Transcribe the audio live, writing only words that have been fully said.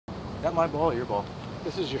That my ball or your ball?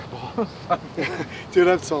 This is your ball. Dude,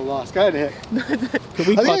 I'm so lost. Go ahead and hit. Can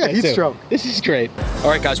we I think I got heat stroke. This is great. All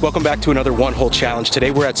right, guys, welcome back to another one-hole challenge. Today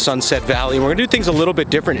we're at Sunset Valley, and we're gonna do things a little bit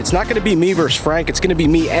different. It's not gonna be me versus Frank. It's gonna be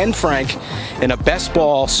me and Frank in a best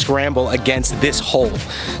ball scramble against this hole.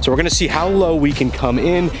 So we're gonna see how low we can come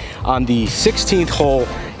in on the 16th hole,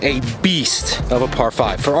 a beast of a par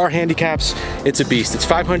 5. For our handicaps, it's a beast. It's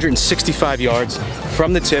 565 yards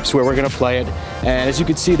from the tips where we're gonna play it. And as you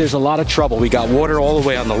can see, there's a lot of trouble. We got water all the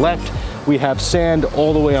way on the left. We have sand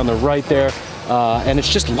all the way on the right there. And it's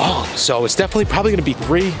just long. So it's definitely probably gonna be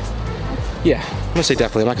three. Yeah, I'm gonna say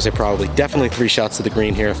definitely, I'm not gonna say probably. Definitely 3 shots to the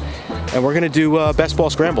green here. And we're gonna do best ball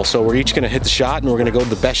scramble. So we're each gonna hit the shot and we're gonna go to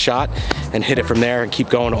the best shot and hit it from there and keep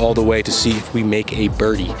going all the way to see if we make a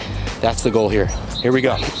birdie. That's the goal here. Here we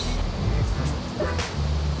go.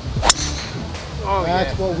 Oh,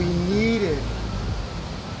 that's what we needed.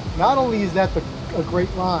 Not only is that a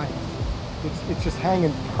great line, it's just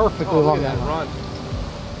hanging perfectly along that run.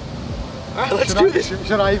 All right, let's do this.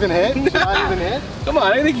 Should I even hit? Should I even hit? Come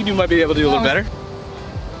on, I think you might be able to do a little better.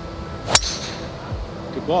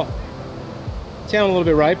 Good ball. Down a little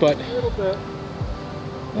bit right, but A little bit.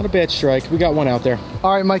 not a bad strike. We got one out there.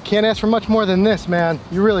 All right, Mike, can't ask for much more than this, man.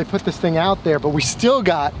 You really put this thing out there, but we still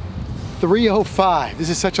got 305. This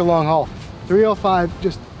is such a long hole. 305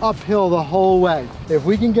 just uphill the whole way. If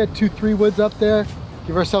we can get 2 3-woods up there,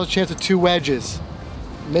 give ourselves a chance of 2 wedges.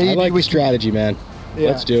 Maybe I like the strategy, man. Yeah.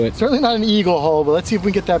 Let's do it. Certainly not an eagle hole, but let's see if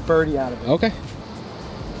we can get that birdie out of it. Okay.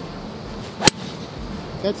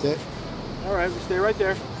 That's it. All right, we stay right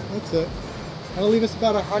there. That's it. That'll leave us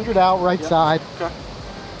about 100 out right side. Okay.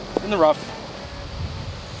 In the rough.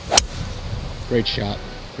 Great shot.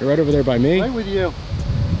 You're right over there by me. Right with you.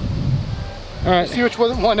 All right. See which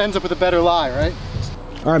one ends up with a better lie, right?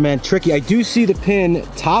 All right, man. Tricky. I do see the pin,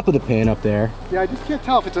 top of the pin up there. Yeah, I just can't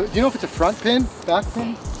tell if it's a. Do you know if it's a front pin, back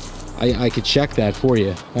pin? I could check that for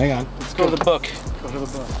you. Hang on. Let's go to the book. Go to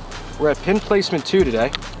the book. We're at pin placement 2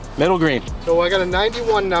 today. Middle green. So I got a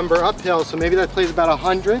 91 number uphill, so maybe that plays about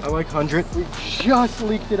 100. I like 100. We just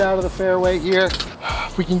leaked it out of the fairway here.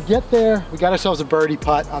 If we can get there, we got ourselves a birdie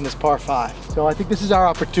putt on this par 5. So I think this is our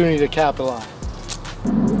opportunity to capitalize.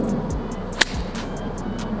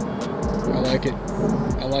 I like it.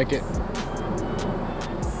 I like it.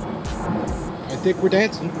 I think we're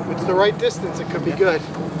dancing. If it's the right distance, it could be good.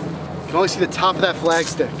 You can only see the top of that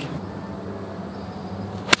flagstick.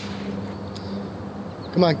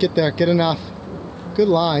 Come on, get there, get enough. Good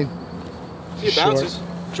line. See, it bounces.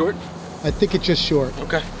 Short? I think it's just short.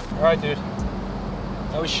 Okay. All right, dude.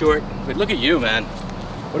 That was short. But look at you, man.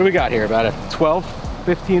 What do we got here? About a 12,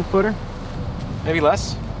 15 footer? Maybe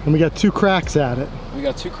less? And we got 2 cracks at it. We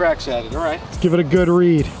got 2 cracks at it. All right. Let's give it a good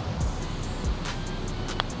read.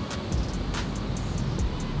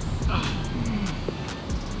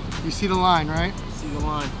 You see the line, right? See the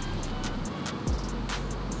line.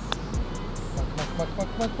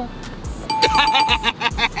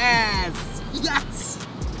 Yes! Yes!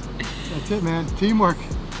 That's it, man. Teamwork.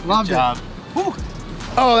 Loved Good job. it. Woo.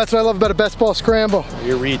 Oh, that's what I love about a best ball scramble.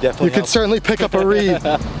 Your read definitely You can certainly pick up a read.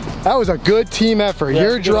 That was a good team effort. Yeah,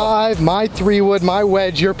 your drive, my 3-wood, my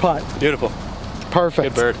wedge, your putt. Beautiful.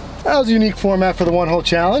 Perfect. Good bird. That was a unique format for the one-hole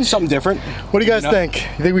challenge. Something different. What do you guys think?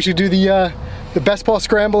 You think we should do the best ball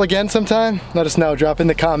scramble again sometime? Let us know. Drop in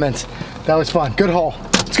the comments. That was fun. Good hole.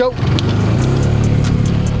 Let's go.